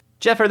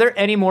Jeff, are there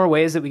any more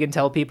ways that we can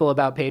tell people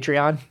about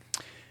Patreon?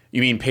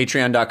 You mean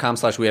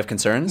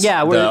patreon.com/wehaveconcerns?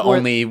 Yeah. The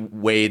only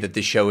way that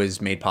this show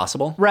is made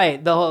possible?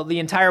 Right. The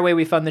entire way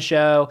we fund the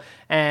show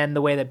and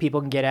the way that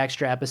people can get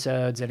extra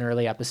episodes and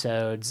early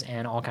episodes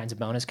and all kinds of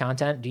bonus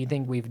content. Do you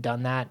think we've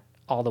done that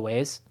all the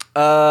ways?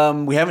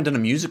 We haven't done a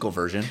musical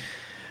version.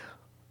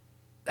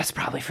 That's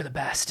probably for the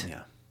best.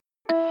 Yeah.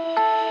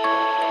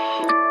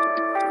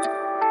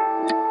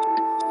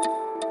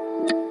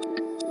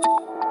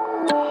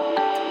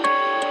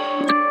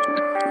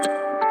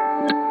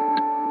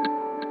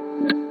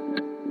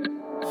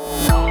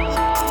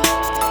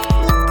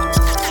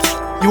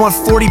 You want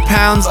 40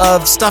 pounds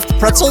of stuffed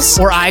pretzels?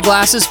 Or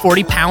eyeglasses,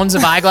 40 pounds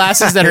of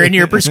eyeglasses that are in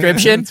your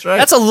prescription. That's right.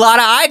 That's a lot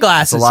of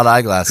eyeglasses. That's a lot of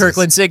eyeglasses.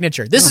 Kirkland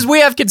signature. This is We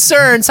Have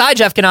Concerns. Hi,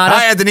 Jeff Canada.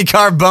 Hi, Anthony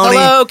Carboni.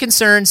 Hello,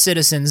 concerned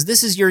citizens.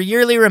 This is your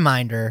yearly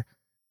reminder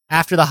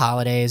after the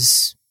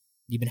holidays.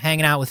 You've been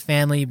hanging out with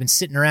family. You've been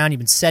sitting around. You've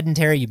been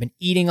sedentary. You've been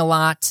eating a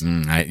lot.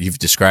 You've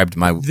described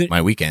my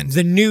weekend.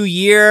 The new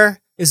year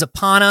is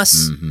upon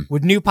us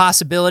with new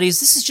possibilities.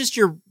 This is just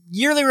your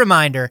yearly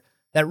reminder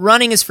that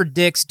running is for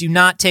dicks. Do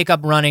not take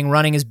up running.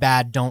 Running is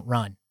bad. Don't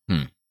run.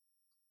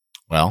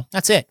 Well,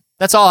 that's it.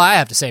 That's all I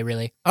have to say,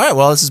 really. All right.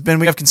 Well, this has been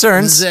We Have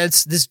Concerns.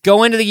 This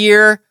go into the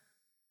year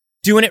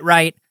doing it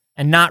right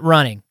and not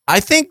running. I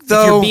think,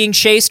 though, if you're being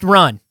chased,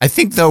 run. I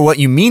think, though, what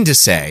you mean to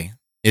say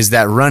is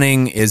that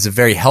running is a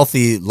very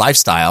healthy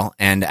lifestyle,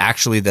 and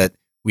actually that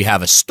we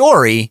have a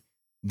story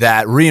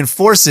that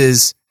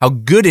reinforces how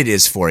good it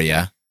is for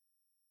you.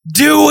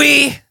 Do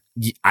we?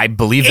 I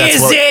believe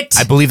that's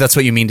I believe that's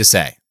what you mean to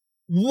say.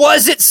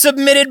 Was it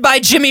submitted by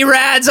Jimmy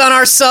Rads on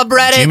our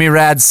subreddit? Jimmy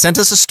Rads sent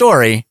us a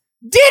story.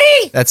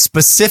 Did he? That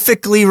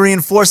specifically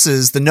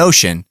reinforces the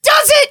notion.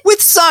 Does it?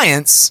 With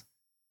science.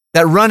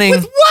 That running.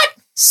 With what?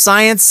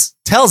 Science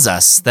tells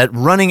us that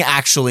running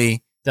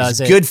actually is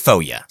good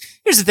for you.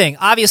 Here's the thing.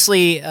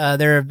 Obviously,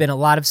 there have been a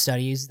lot of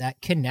studies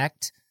that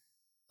connect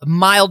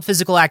mild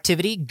physical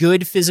activity,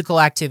 good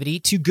physical activity,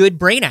 to good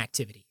brain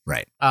activity.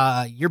 Right.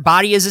 Your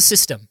body is a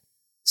system.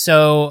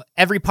 So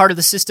every part of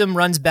the system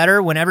runs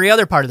better when every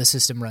other part of the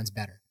system runs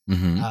better.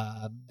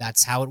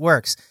 That's how it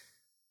works.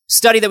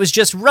 Study that was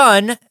just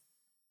run.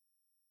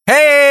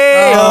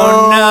 Hey!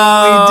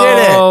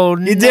 Oh,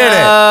 no. He did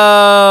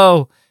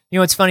it. You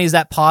know what's funny is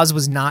that pause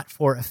was not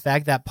for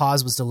effect. That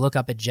pause was to look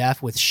up at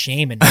Jeff with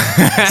shame in my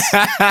eyes.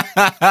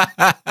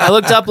 I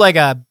looked up like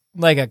a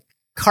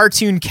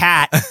cartoon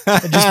cat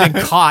that had just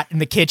been caught in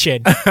the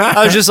kitchen.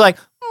 I was just like,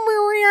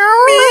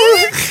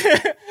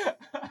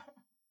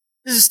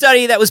 this is a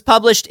study that was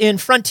published in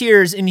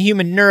Frontiers in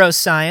Human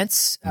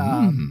Neuroscience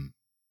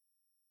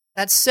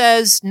that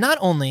says not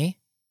only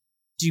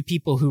do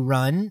people who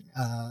run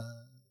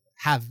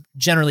have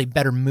generally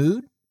better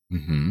mood,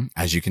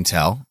 as you can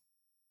tell,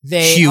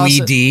 they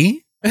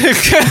QED.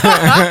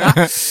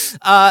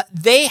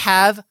 They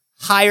have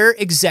higher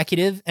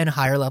executive and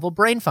higher level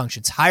brain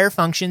functions, higher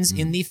functions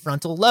in the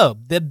frontal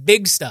lobe, the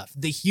big stuff,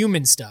 the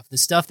human stuff, the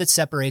stuff that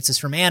separates us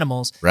from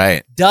animals,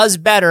 right? Does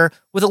better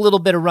with a little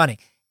bit of running.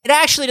 It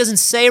actually doesn't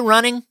say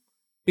running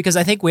because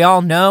I think we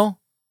all know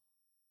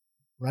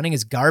running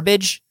is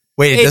garbage.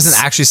 Wait, it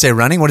doesn't actually say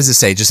running? What does it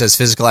say? It just says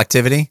physical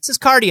activity? It says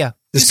cardio.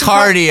 It's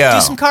cardio.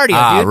 Do some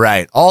cardio, dude.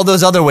 Right. All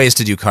those other ways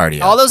to do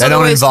cardio. All those that other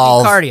don't ways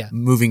involve to do cardio.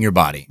 Moving your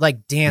body.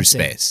 Like dancing.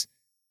 Through space.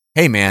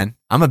 Hey, man,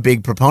 I'm a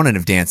big proponent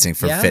of dancing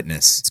for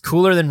fitness. It's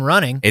cooler than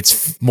running.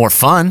 It's more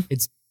fun.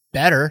 It's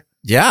better.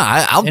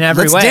 Yeah, in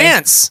every let's way.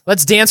 dance.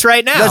 Let's dance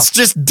right now. Let's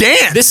just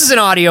dance. This is an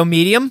audio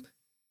medium.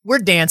 We're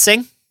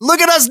dancing. Look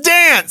at us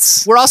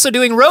dance. We're also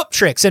doing rope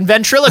tricks and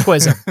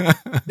ventriloquism.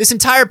 This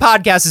entire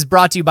podcast is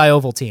brought to you by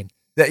Ovaltine.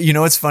 You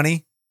know what's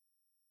funny?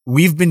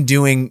 We've been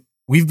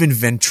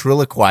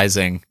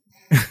ventriloquizing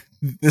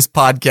this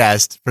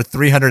podcast for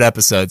 300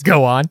 episodes.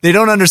 Go on. They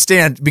don't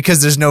understand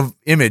because there's no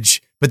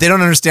image, but they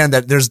don't understand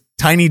that there's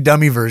tiny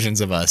dummy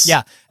versions of us.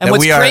 Yeah. And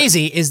what's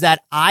crazy is that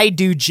I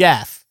do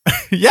Jeff.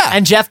 Yeah.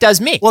 And Jeff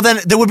does me. Well, then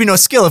there would be no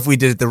skill if we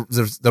did it the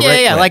right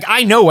way. Like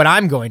I know what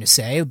I'm going to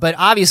say, but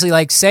obviously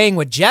like saying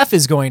what Jeff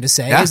is going to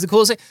say is the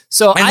coolest thing.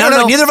 So I don't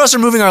know. Neither of us are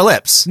moving our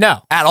lips.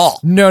 No. At all.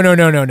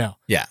 No.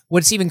 Yeah.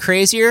 What's even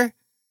crazier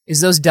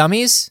is those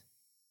dummies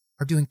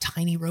are doing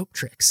tiny rope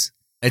tricks.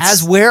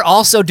 As we're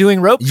also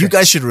doing rope tricks. You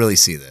guys should really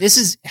see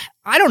this.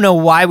 I don't know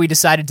why we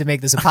decided to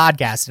make this a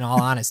podcast, in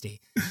all honesty.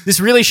 This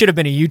really should have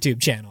been a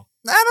YouTube channel.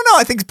 I don't know.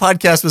 I think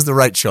podcast was the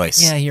right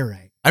choice. Yeah, you're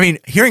right. I mean,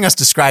 hearing us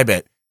describe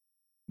it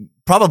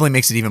probably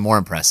makes it even more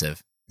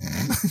impressive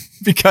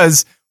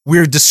because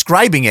we're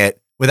describing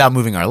it without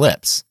moving our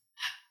lips.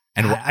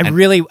 And I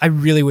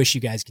really wish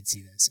you guys could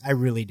see this. I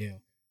really do.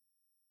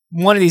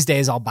 One of these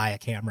days I'll buy a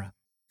camera.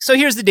 So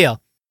here's the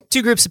deal.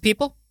 2 groups of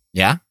people.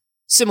 Yeah.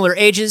 Similar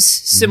ages,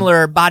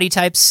 similar body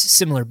types,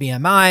 similar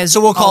BMIs.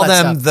 So we'll call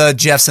them the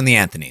Jeffs and the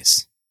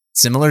Anthonys.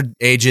 Similar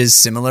ages,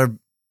 similar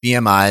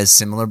BMIs,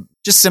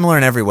 similar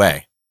in every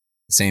way.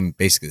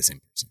 Basically the same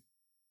person.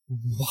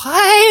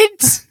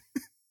 What?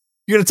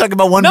 You're going to talk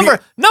about one.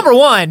 Number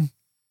one,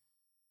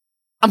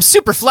 I'm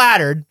super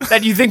flattered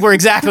that you think we're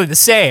exactly the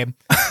same.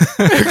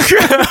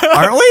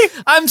 Aren't we?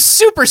 I'm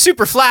super,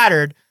 super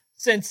flattered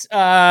since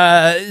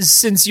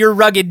you're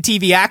rugged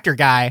TV actor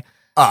guy.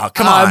 Oh,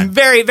 come on. I'm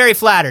very, very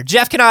flattered.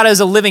 Jeff Kanata is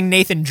a living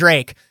Nathan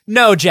Drake.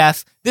 No,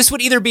 Jeff, this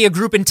would either be a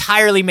group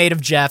entirely made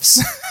of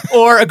Jeffs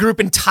or a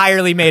group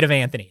entirely made of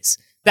Anthonys.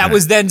 That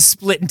was then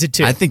split into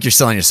two. I think you're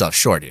selling yourself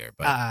short here,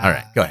 but all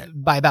right, go ahead.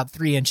 By about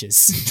 3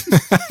 inches.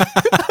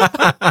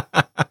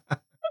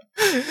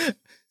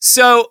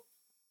 So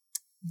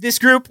this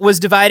group was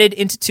divided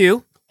into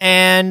two,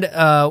 and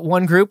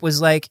one group was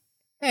like,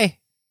 hey,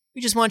 we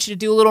just want you to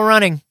do a little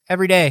running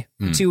every day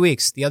for 2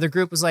 weeks. The other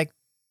group was like,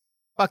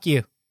 fuck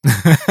you.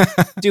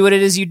 Do what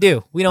it is you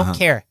do. We don't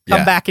care.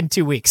 Come back in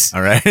 2 weeks.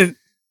 All right.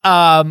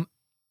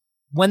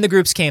 When the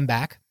groups came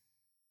back,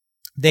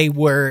 they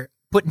were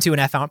put into an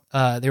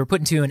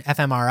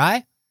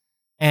fMRI,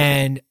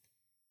 and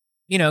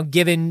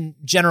given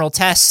general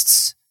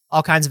tests,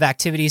 all kinds of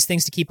activities,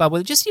 things to keep up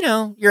with. Just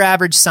your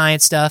average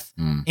science stuff,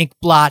 ink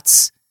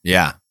blots.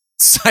 Yeah.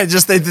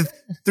 They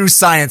threw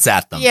science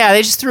at them. Yeah,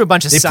 they just threw a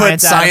bunch of science. They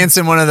put science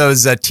in one of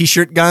those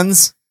T-shirt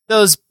guns.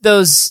 Those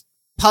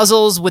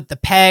puzzles with the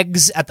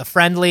pegs at the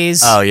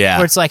friendlies. Oh, yeah.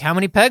 Where it's like, how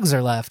many pegs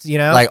are left,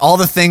 Like all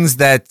the things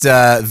that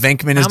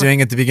Venkman is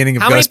doing at the beginning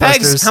of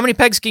Ghostbusters. How many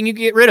pegs can you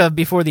get rid of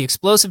before the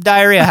explosive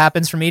diarrhea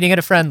happens from eating at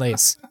a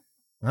friendlies?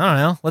 I don't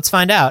know. Let's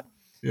find out.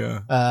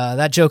 Yeah.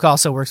 That joke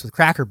also works with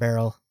Cracker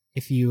Barrel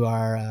if you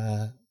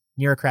are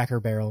near a Cracker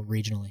Barrel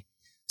regionally.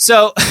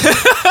 So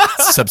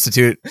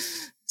substitute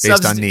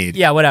based on need.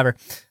 Yeah, whatever.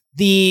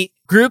 The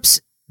groups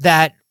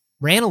that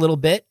ran a little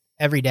bit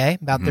every day,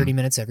 about 30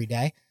 minutes every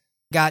day,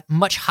 got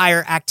much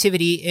higher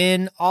activity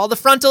in all the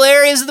frontal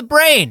areas of the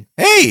brain.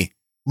 Hey,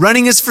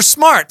 running is for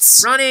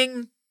smarts.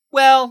 Running,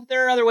 well,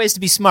 there are other ways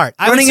to be smart.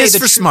 Running is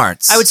for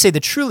smarts. I would say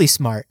the truly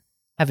smart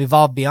have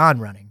evolved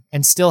beyond running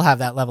and still have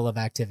that level of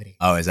activity.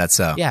 Oh, is that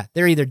so? Yeah,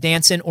 they're either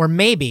dancing or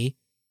maybe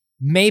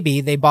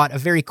they bought a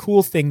very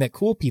cool thing that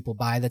cool people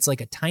buy that's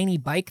like a tiny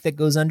bike that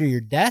goes under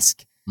your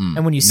desk.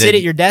 And when you sit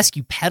at your desk,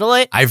 you pedal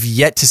it. I've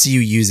yet to see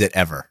you use it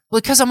ever. Well,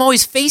 because I'm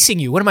always facing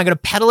you. What am I going to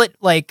pedal it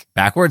like?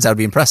 Backwards? That would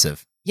be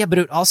impressive. Yeah, but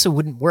it also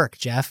wouldn't work,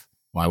 Jeff.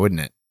 Why wouldn't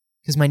it?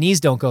 Because my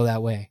knees don't go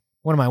that way.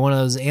 What am I, one of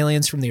those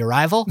aliens from The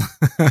Arrival?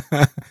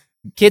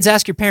 Kids,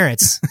 ask your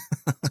parents.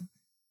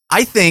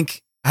 I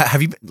think,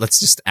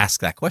 let's just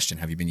ask that question.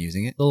 Have you been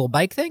using it? The little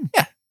bike thing?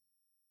 Yeah.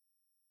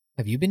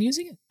 Have you been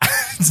using it?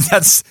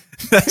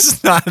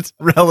 That's not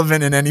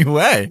relevant in any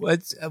way.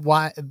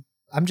 Why?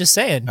 I'm just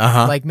saying.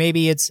 Like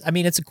maybe it's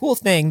a cool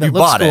thing that you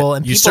looks bought cool. It.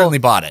 And you certainly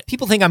bought it.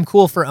 People think I'm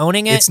cool for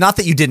owning it. It's not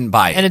that you didn't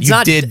buy it. And it's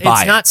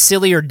not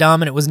silly or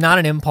dumb, and it was not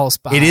an impulse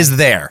buy. It is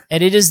there.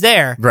 And it is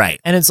there. Right.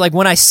 And it's like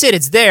when I sit,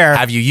 it's there.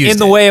 Have you used it? In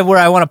the way of where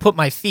I want to put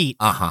my feet.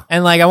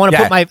 And like I want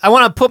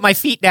to put my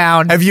feet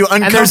down. Have you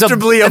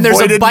uncomfortably and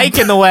avoided? There's a bike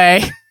in the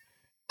way.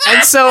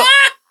 And so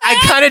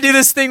I kind of do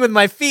this thing with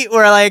my feet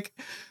where I kind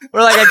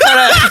of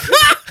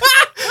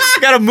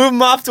got to move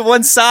them off to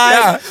one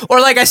side,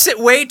 or like I sit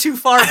way too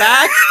far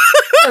back,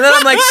 and then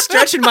I'm like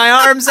stretching my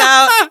arms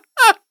out.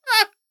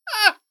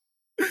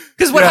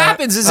 Because what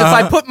happens is if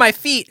I put my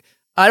feet,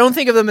 I don't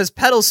think of them as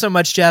pedals so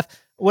much, Jeff.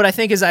 What I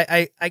think is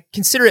I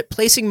consider it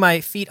placing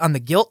my feet on the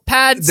gilt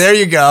pads. There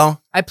you go.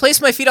 I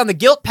place my feet on the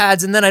gilt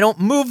pads and then I don't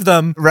move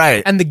them.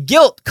 Right. And the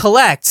gilt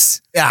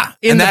collects. Yeah.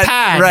 In the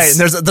pads. Right.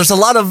 And there's a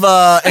lot of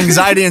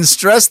anxiety and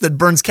stress that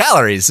burns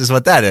calories is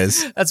what that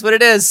is. That's what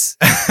it is.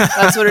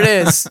 That's what it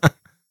is.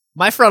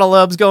 My frontal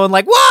lobe's going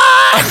like,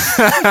 what?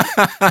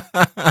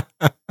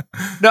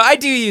 No, I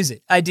do use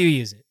it. I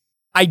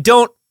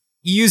don't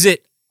use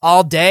it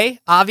all day,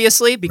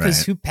 obviously,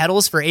 because who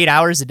pedals for 8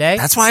 hours a day?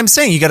 That's why I'm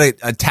saying you got to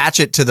attach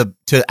it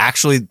to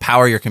actually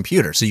power your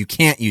computer. So you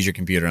can't use your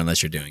computer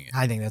unless you're doing it.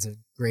 I think that's a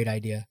great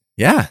idea.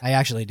 Yeah. I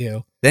actually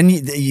do. Then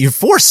you're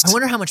forced. I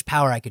wonder how much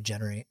power I could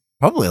generate.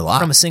 Probably a lot.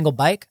 From a single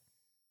bike?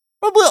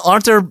 Probably.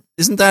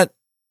 There's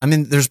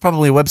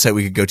probably a website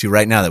we could go to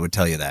right now that would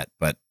tell you that,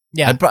 but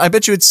yeah, I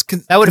bet you it's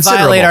that would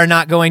violate our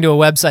not going to a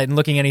website and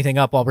looking anything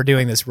up while we're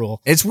doing this rule.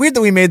 It's weird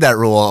that we made that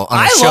rule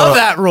on a show. I love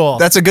that rule.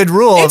 That's a good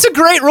rule. It's a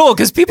great rule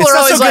because people are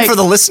always not so good for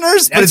the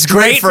listeners, but it's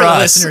great for us. The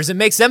listeners. It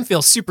makes them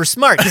feel super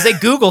smart because they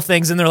Google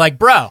things and they're like,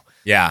 "Bro,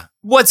 yeah,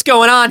 what's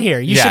going on here?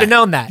 You should have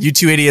known that. You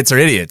two idiots are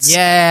idiots."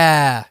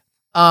 Yeah,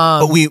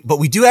 but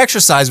we do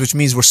exercise, which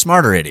means we're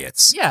smarter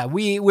idiots. Yeah,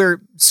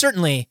 we're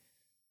certainly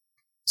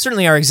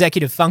our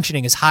executive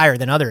functioning is higher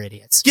than other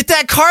idiots. Get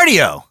that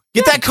cardio.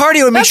 Get that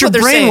cardio and makes your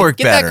brain work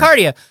better. Get that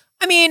cardio.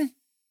 I mean,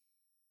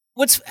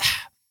 this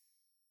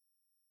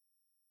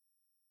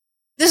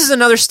is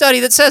another study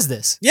that says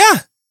this. Yeah.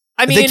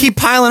 I mean, they keep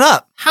piling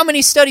up. How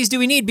many studies do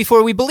we need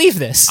before we believe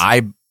this?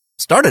 I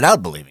started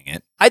out believing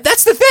it.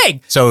 That's the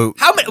thing. So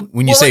how many?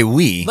 When you say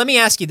we, let me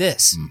ask you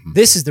this. Mm-hmm.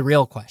 This is the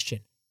real question.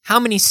 How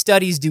many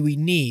studies do we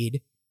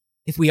need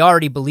if we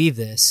already believe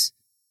this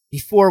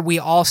before we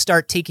all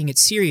start taking it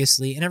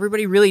seriously and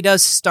everybody really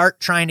does start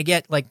trying to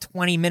get like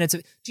 20 minutes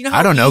of... Do you know how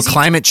I don't know.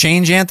 Climate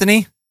change,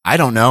 Anthony? I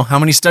don't know. How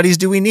many studies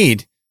do we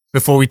need?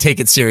 before we take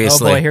it Oh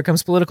seriously. boy, here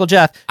comes political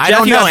Jeff. I Jeff,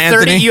 don't you know, have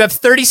 30, Anthony. you have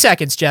 30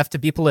 seconds, Jeff, to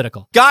be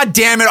political. God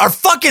damn it, our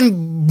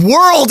fucking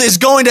world is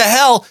going to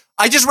hell.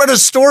 I just read a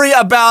story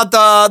about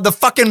the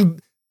fucking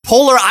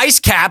polar ice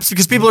caps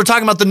because people are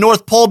talking about the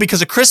North Pole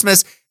because of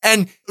Christmas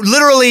and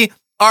literally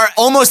are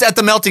almost at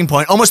the melting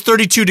point, almost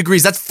 32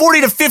 degrees. That's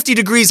 40 to 50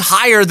 degrees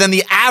higher than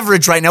the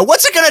average right now.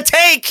 What's it going to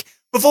take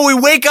before we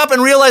wake up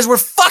and realize we're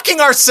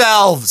fucking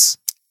ourselves?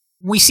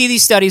 We see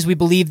these studies, we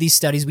believe these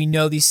studies, we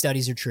know these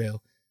studies are true.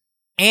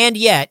 And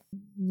yet,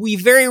 we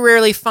very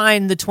rarely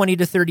find the 20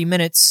 to 30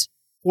 minutes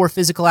for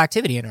physical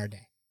activity in our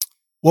day.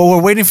 Well,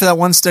 we're waiting for that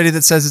one study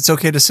that says it's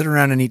okay to sit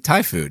around and eat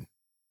Thai food.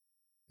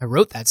 I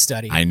wrote that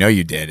study. I know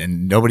you did,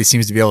 and nobody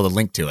seems to be able to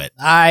link to it.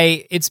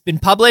 It's been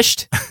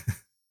published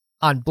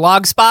on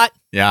Blogspot,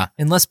 Yeah.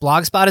 unless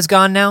Blogspot is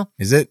gone now.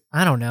 Is it?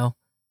 I don't know.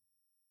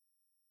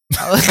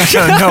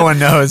 No one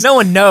knows. No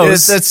one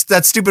knows. That's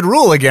that stupid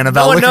rule again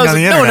about No one looking knows. on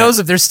the No internet. one knows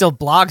if there's still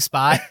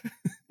Blogspot.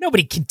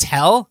 Nobody can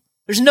tell.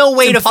 There's no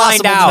way It's to find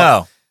impossible to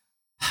out.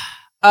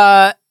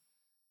 know.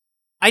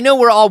 I know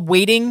we're all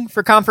waiting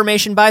for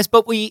confirmation bias,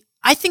 but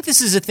I think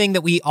this is a thing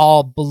that we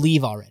all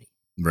believe already.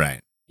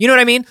 Right. You know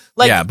what I mean?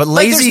 Like, Yeah, but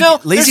like, lazy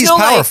there's is no,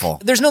 powerful.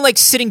 Like, there's no like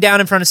sitting down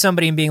in front of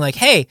somebody and being like,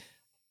 "Hey,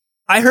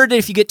 I heard that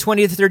if you get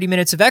 20 to 30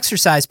 minutes of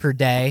exercise per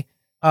day,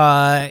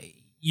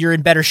 you're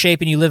in better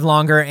shape and you live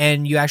longer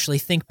and you actually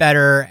think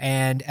better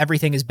and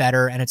everything is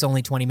better and it's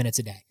only 20 minutes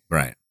a day."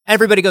 Right.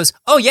 Everybody goes,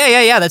 "Oh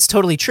yeah, that's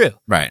totally true."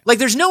 Right. Like,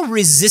 there's no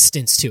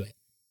resistance to it.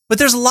 But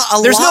there's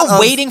There's no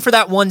waiting for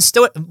that one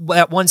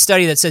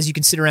study that says you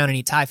can sit around and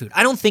eat Thai food.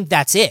 I don't think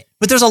that's it.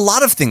 But there's a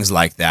lot of things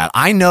like that.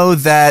 I know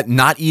that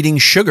not eating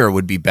sugar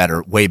would be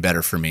better, way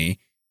better for me.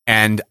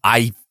 And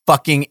I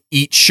fucking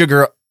eat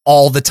sugar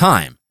all the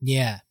time.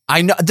 Yeah.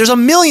 I know there's a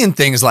million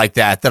things like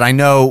that I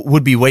know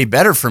would be way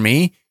better for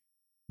me,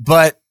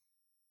 but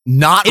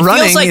not It feels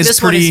running like is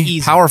this one is pretty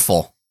easy.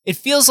 powerful. It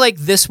feels like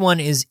this one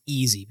is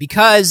easy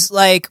because,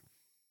 like,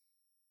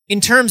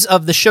 in terms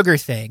of the sugar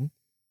thing,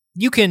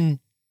 you can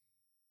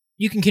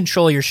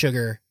control your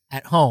sugar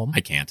at home.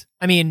 I can't.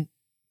 I mean,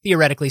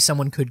 theoretically,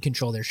 someone could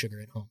control their sugar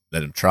at home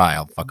Let him try.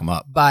 I'll fuck him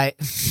up. by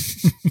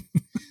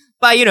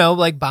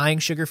like buying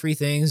sugar-free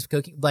things,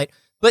 cooking. Like,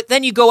 but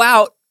then you go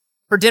out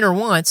for dinner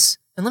once,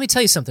 and let me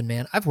tell you something,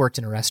 man. I've worked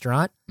in a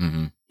restaurant.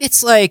 Mm-hmm.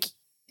 It's like,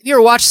 have you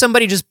ever watched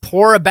somebody just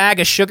pour a bag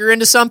of sugar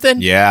into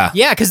something? Yeah.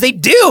 Yeah, because they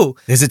do.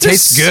 Does it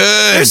taste good?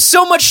 There's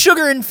so much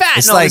sugar and fat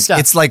It's and all like this stuff.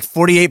 it's like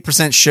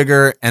 48%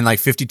 sugar and like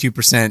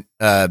 52%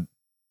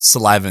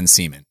 saliva and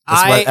semen.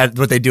 That's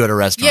what they do at a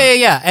restaurant.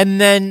 Yeah. And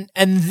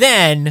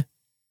then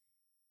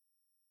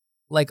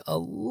like a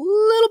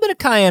little bit of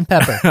cayenne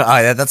pepper.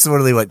 That's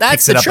literally what That's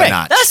picks the it up trick. a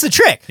notch. That's the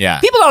trick. Yeah.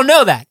 People don't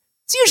know that.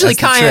 It's usually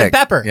That's the cayenne trick.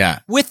 pepper Yeah.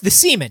 with the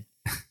semen.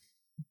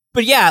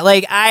 But yeah,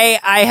 like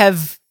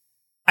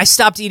I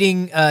stopped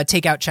eating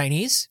takeout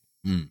Chinese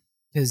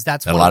because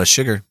that's a lot of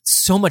sugar.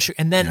 so much.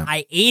 And then Yeah.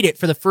 I ate it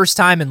for the first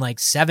time in like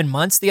 7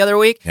 months the other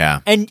week.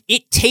 Yeah. And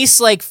it tastes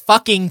like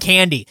fucking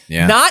candy.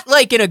 Yeah. Not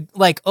like in a,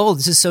 like, oh,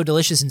 this is so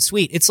delicious and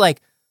sweet. It's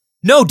like,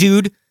 no,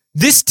 dude,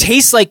 this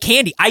tastes like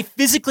candy. I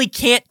physically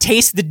can't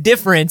taste the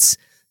difference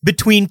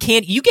between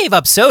candy. You gave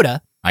up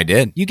soda. I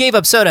did. You gave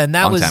up soda, and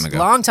that Long was time ago. a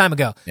long time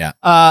ago. Yeah.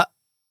 I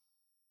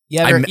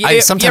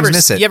sometimes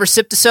miss it. You ever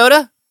sipped a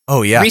soda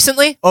Oh yeah.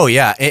 recently? Oh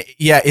yeah.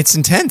 It's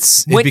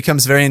intense. It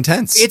becomes very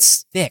intense.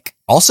 It's thick.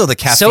 Also the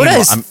caffeine Soda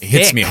is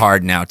hits thick. me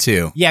hard now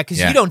too. Yeah, because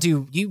you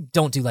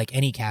don't do like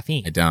any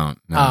caffeine. I don't.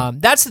 No.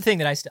 That's the thing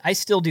that I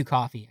still do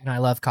coffee, and I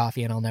love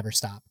coffee, and I'll never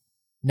stop.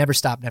 Never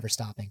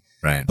stopping.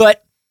 Right.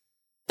 But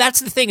that's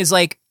the thing is,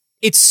 like,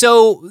 it's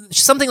so,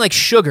 something like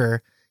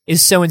sugar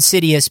is so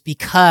insidious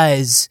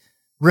because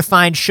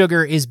refined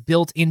sugar is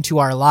built into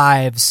our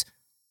lives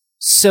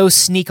so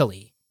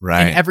sneakily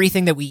Right. in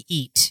everything that we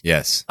eat.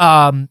 Yes.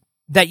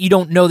 That you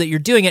don't know that you're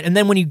doing it. And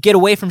then when you get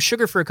away from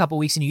sugar for a couple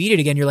weeks and you eat it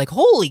again, you're like,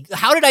 holy,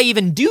 how did I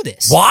even do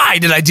this? Why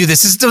did I do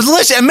this? It's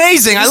delicious,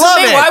 amazing. I This is love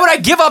amazing. it. Why would I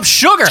give up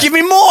sugar? Give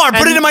me more.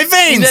 Put it in my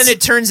veins. And then it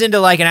turns into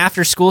like an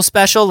after school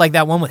special, like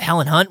that one with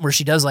Helen Hunt where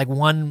she does like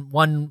one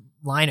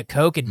line of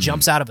Coke and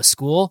jumps out of a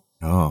school.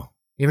 Oh.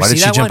 You ever Why see did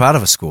she that jump one? out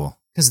of a school?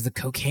 Because of the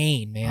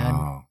cocaine, man.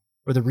 Oh.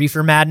 Or the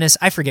reefer madness.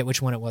 I forget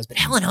which one it was, but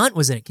Helen Hunt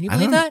was in it. Can you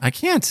believe that? I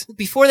can't.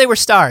 Before they were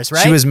stars,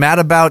 right? She was mad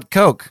about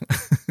Coke.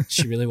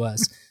 She really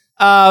was.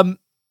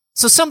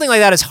 So something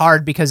like that is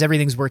hard because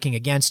everything's working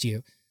against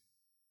you.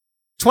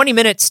 20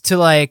 minutes to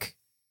like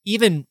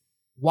even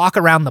walk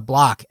around the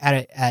block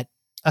at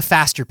a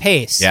faster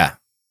pace. Yeah.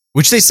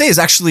 Which they say is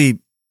actually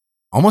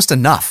almost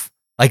enough.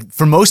 Like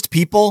for most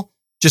people,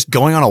 just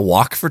going on a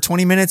walk for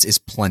 20 minutes is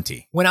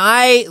plenty. When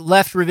I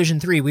left Revision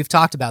 3, we've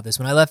talked about this.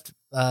 When I left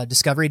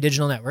Discovery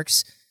Digital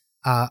Networks,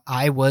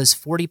 I was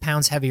 40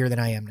 pounds heavier than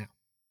I am now.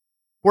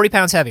 40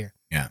 pounds heavier.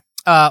 Yeah.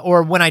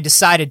 Or when I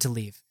decided to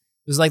leave.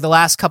 It was like the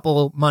last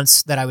couple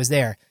months that I was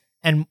there.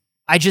 And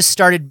I just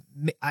started,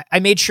 I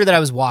made sure that I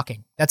was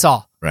walking. That's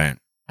all. Right.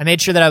 I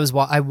made sure that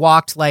I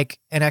walked like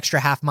an extra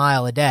half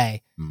mile a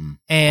day Mm-hmm.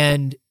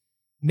 and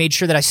made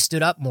sure that I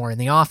stood up more in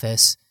the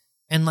office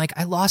and like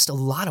I lost a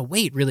lot of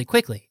weight really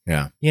quickly.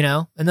 Yeah. You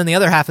know? And then the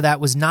other half of that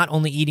was not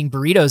only eating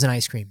burritos and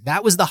ice cream.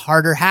 That was the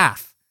harder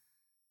half.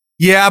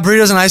 Yeah,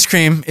 burritos and ice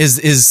cream is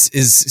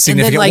significant. And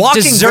then, like,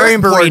 Walking, dessert very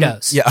important.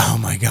 burritos. Yeah. Oh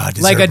my god.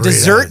 Like a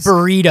dessert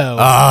burrito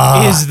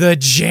burrito is the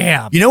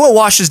jam. You know what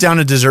washes down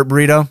a dessert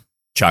burrito?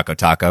 Choco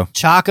Taco.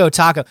 Choco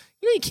Taco.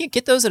 You know you can't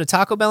get those at a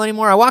Taco Bell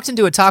anymore. I walked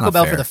into a Taco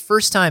Bell for the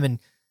first time and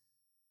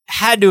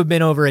had to have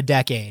been over a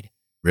decade.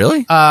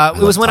 Really?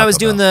 It was when I Taco was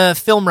doing the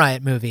Film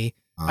Riot movie.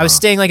 I was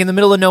staying like in the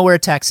middle of nowhere,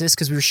 Texas,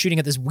 because we were shooting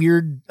at this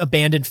weird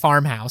abandoned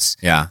farmhouse.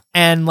 Yeah.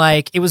 And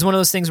like it was one of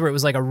those things where it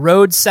was like a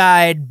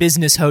roadside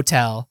business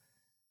hotel.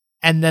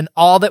 And then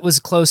all that was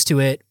close to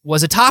it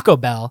was a Taco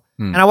Bell.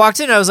 And I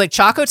walked in and I was like,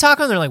 Choco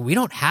Taco? And they're like, we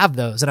don't have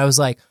those. And I was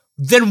like,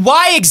 then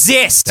why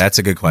exist? That's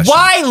a good question.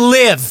 Why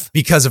live?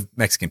 Because of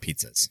Mexican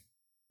pizzas.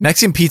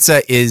 Mexican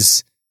pizza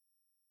is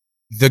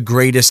the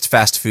greatest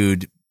fast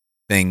food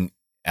thing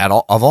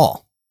of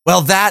all.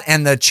 Well, that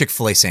and the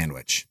Chick-fil-A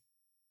sandwich.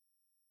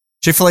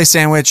 Chick-fil-A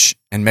sandwich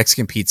and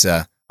Mexican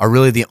pizza are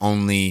really the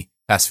only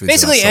fast food.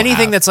 Basically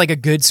anything that's like a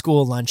good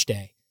school lunch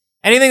day.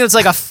 Anything that's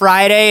like a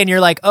Friday and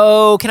you're like,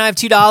 oh, can I have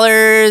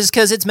 $2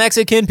 because it's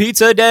Mexican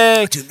pizza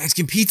day? Dude,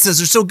 Mexican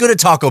pizzas are so good at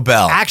Taco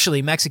Bell.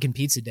 Actually, Mexican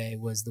pizza day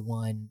was the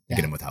one that,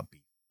 get them without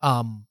beef.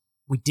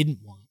 We didn't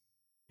want.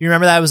 You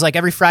remember that? It was like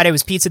every Friday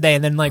was pizza day,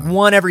 and then like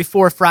one every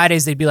 4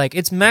 Fridays they'd be like,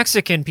 it's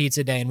Mexican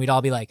pizza day, and we'd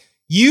all be like,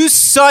 you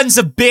sons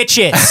of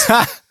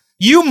bitches.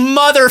 You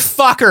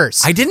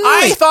motherfuckers.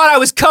 I thought I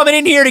was coming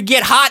in here to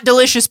get hot,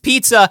 delicious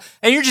pizza,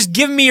 and you're just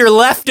giving me your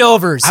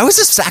leftovers. I was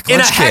a sack lunch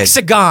in a kid.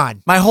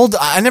 hexagon.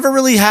 I never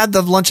really had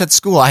the lunch at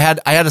school. I had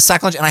a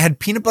sack lunch and I had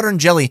peanut butter and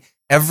jelly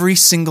every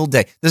single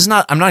day.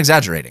 I'm not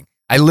exaggerating.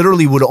 I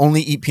literally would only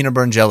eat peanut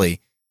butter and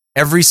jelly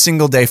every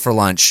single day for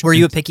lunch. Were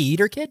you a picky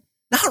eater kid?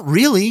 Not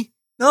really.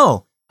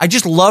 No. I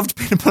just loved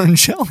peanut butter and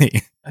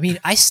jelly. I mean,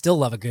 I still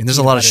love a good. And there's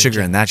a lot of sugar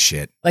in that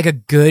shit. Like a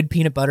good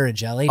peanut butter and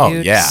jelly, dude.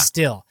 Oh, yeah.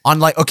 Still.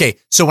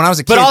 So when I was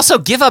a kid. But also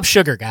give up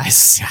sugar,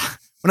 guys. Yeah.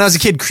 When I was a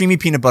kid, creamy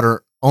peanut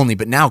butter only,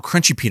 but now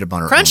crunchy peanut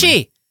butter Crunchy.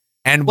 Only.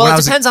 And well,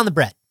 it depends on the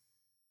bread.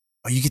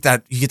 Oh, you get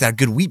that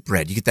good wheat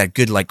bread. You get that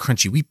good like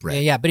crunchy wheat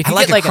bread. Yeah. But if you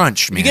like get like a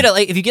crunch, man.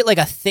 if you get like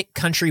a thick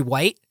country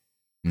white,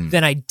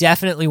 then I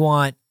definitely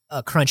want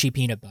a crunchy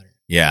peanut butter.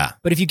 Yeah.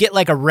 But if you get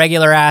like a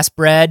regular ass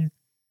bread,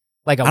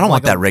 I don't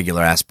want that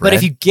regular ass bread. But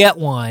if you get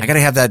one, I gotta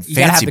have that you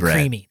gotta fancy have the bread.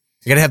 creamy.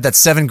 You gotta have that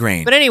 7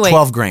 grain. But anyway,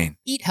 12 grain.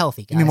 Eat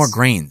healthy, guys. Give me more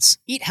grains.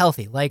 Eat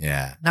healthy,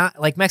 not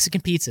like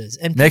Mexican pizzas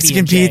and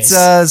Mexican PB&Js.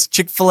 pizzas,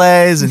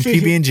 Chick-fil-A's, and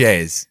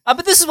PB&J's.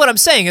 But this is what I'm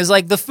saying is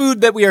like the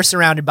food that we are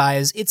surrounded by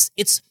is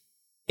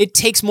it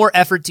takes more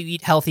effort to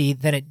eat healthy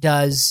than it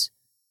does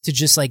to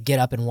just like get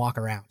up and walk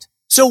around.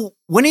 So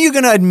when are you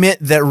gonna admit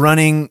that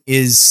running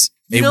is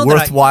a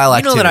worthwhile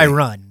activity? You know that I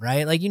run,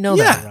 right? Like that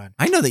I run.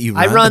 I know that you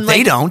run. I run. But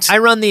they don't. I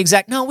run the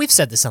exact. No, we've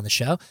said this on the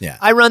show. Yeah.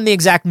 I run the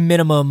exact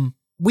minimum.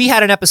 We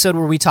had an episode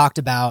where we talked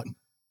about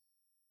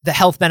the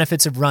health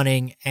benefits of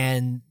running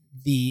and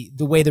the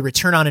way the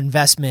return on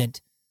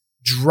investment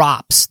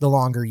drops the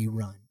longer you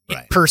run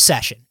per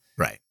session.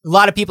 Right. A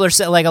lot of people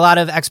a lot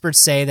of experts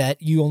say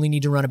that you only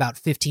need to run about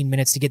 15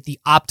 minutes to get the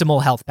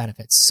optimal health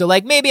benefits. So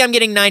like maybe I'm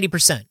getting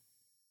 90%,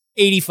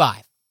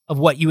 85% of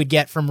what you would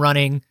get from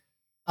running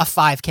a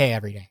 5K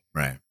every day.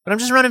 Right. But I'm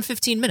just running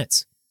 15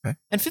 minutes. Okay.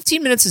 And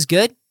 15 minutes is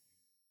good.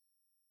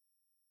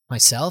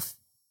 Myself.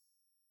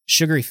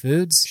 Sugary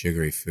foods.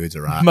 Sugary foods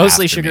are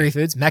mostly sugary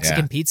foods.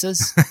 Mexican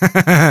pizzas.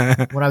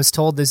 When I was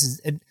told this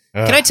is... Can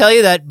I tell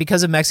you that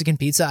because of Mexican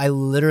pizza, I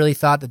literally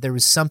thought that there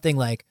was something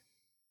like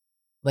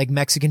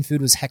Mexican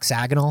food was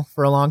hexagonal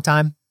for a long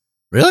time.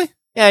 Really?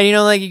 Yeah,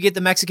 you get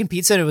the Mexican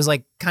pizza and it was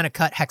like kind of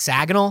cut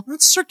hexagonal.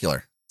 It's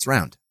circular. It's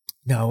round.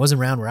 No, it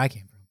wasn't round where I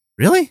came from.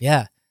 Really?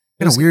 Yeah. What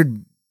kind of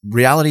weird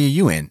reality are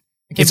you in?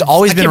 It's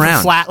always been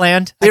around.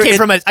 Flatland. I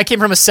came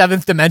from a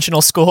 7th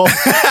dimensional school.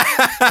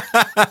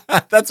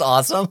 That's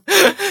awesome.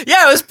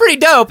 Yeah, it was pretty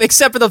dope,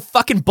 except for the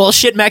fucking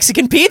bullshit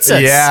Mexican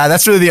pizzas. Yeah,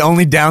 that's really the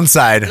only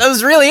downside. That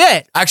was really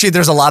it. Actually,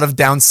 there's a lot of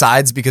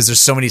downsides because there's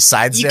so many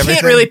sides to everything.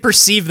 You can't really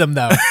perceive them,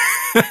 though.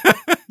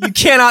 You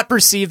cannot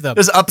perceive them.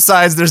 There's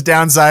upsides, there's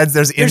downsides,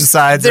 there's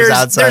insides, there's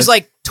outsides. There's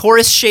like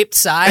torus-shaped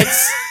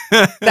sides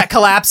that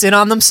collapse in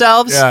on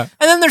themselves. Yeah. And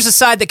then there's a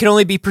side that can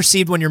only be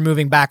perceived when you're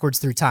moving backwards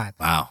through time.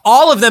 Wow.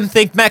 All of them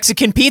think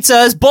Mexican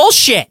pizza is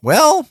bullshit.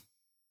 Well,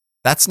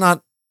 that's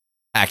not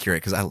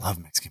accurate because I love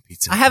Mexican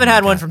pizza. I haven't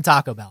had one from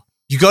Taco Bell.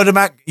 You go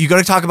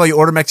to Taco Bell, you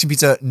order Mexican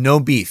pizza, no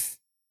beef.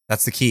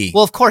 That's the key.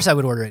 Well, of course I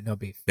would order it no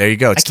beef. There you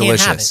go. It's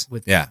delicious. Have it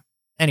with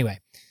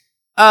Anyway.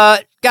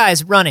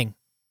 Guys, running.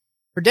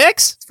 For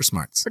dicks? It's for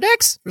smarts. For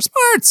dicks? For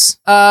smarts.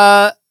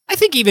 I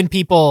think even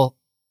people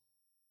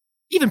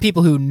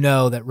who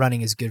know that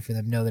running is good for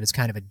them know that it's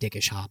kind of a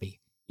dickish hobby.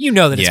 You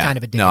know that it's kind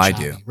of a dickish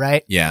hobby, do.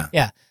 Right? Yeah.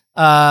 Yeah.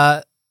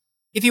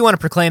 If you want to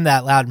proclaim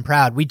that loud and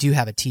proud, we do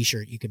have a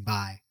t-shirt you can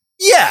buy.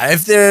 Yeah,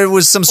 if there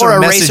was some sort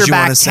of message you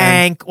want to send. Or a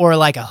racerback tank or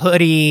like a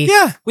hoodie.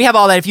 Yeah. We have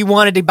all that. If you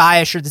wanted to buy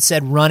a shirt that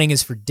said running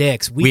is for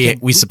dicks, we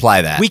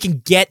supply that. We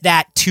can get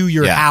that to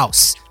your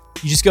house.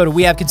 You just go to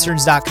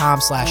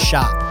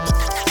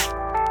wehaveconcerns.com/shop.